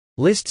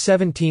List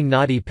 17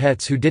 naughty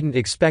pets who didn't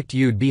expect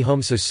you'd be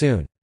home so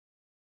soon.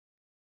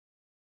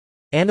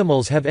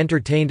 Animals have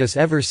entertained us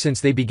ever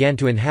since they began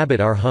to inhabit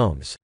our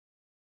homes.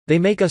 They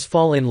make us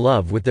fall in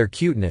love with their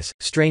cuteness,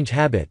 strange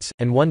habits,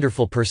 and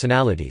wonderful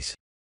personalities.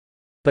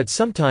 But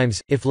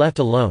sometimes, if left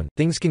alone,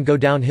 things can go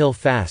downhill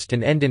fast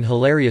and end in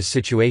hilarious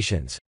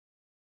situations.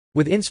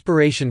 With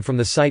inspiration from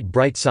the site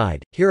Bright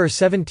Side, here are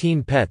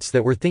 17 pets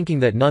that were thinking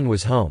that none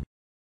was home.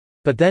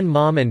 But then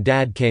mom and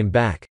dad came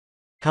back.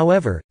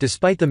 However,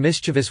 despite the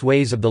mischievous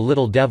ways of the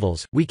little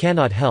devils, we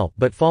cannot help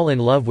but fall in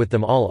love with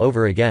them all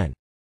over again.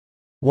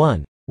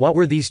 1. What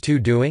were these two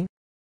doing?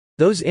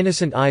 Those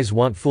innocent eyes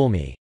won't fool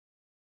me.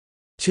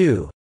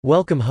 2.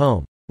 Welcome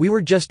home. We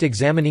were just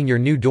examining your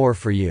new door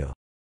for you.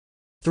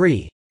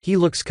 3. He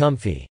looks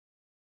comfy.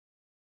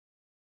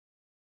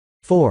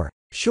 4.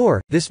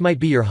 Sure, this might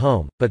be your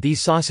home, but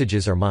these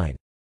sausages are mine.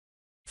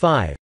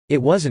 5.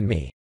 It wasn't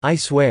me. I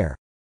swear.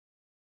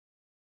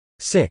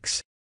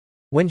 6.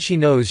 When she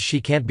knows she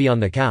can't be on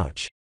the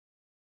couch.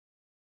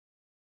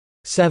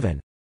 7.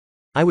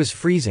 I was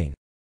freezing.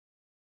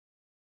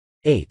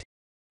 8.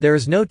 There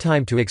is no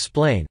time to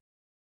explain.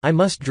 I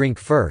must drink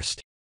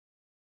first.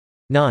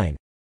 9.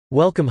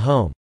 Welcome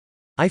home.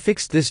 I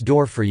fixed this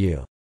door for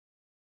you.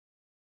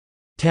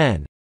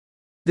 10.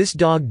 This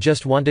dog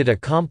just wanted a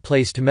calm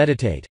place to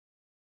meditate.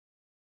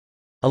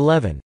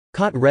 11.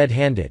 Caught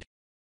red-handed.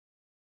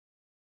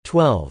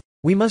 12.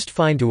 We must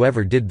find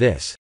whoever did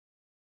this.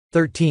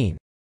 13.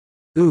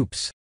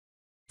 Oops.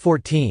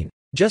 14.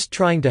 Just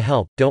trying to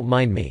help, don't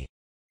mind me.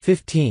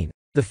 15.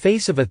 The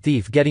face of a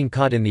thief getting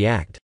caught in the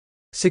act.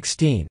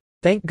 16.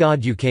 Thank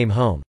God you came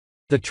home.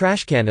 The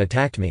trash can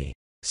attacked me.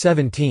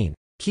 17.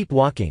 Keep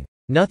walking.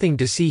 Nothing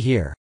to see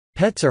here.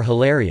 Pets are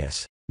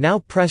hilarious. Now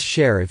press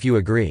share if you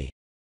agree.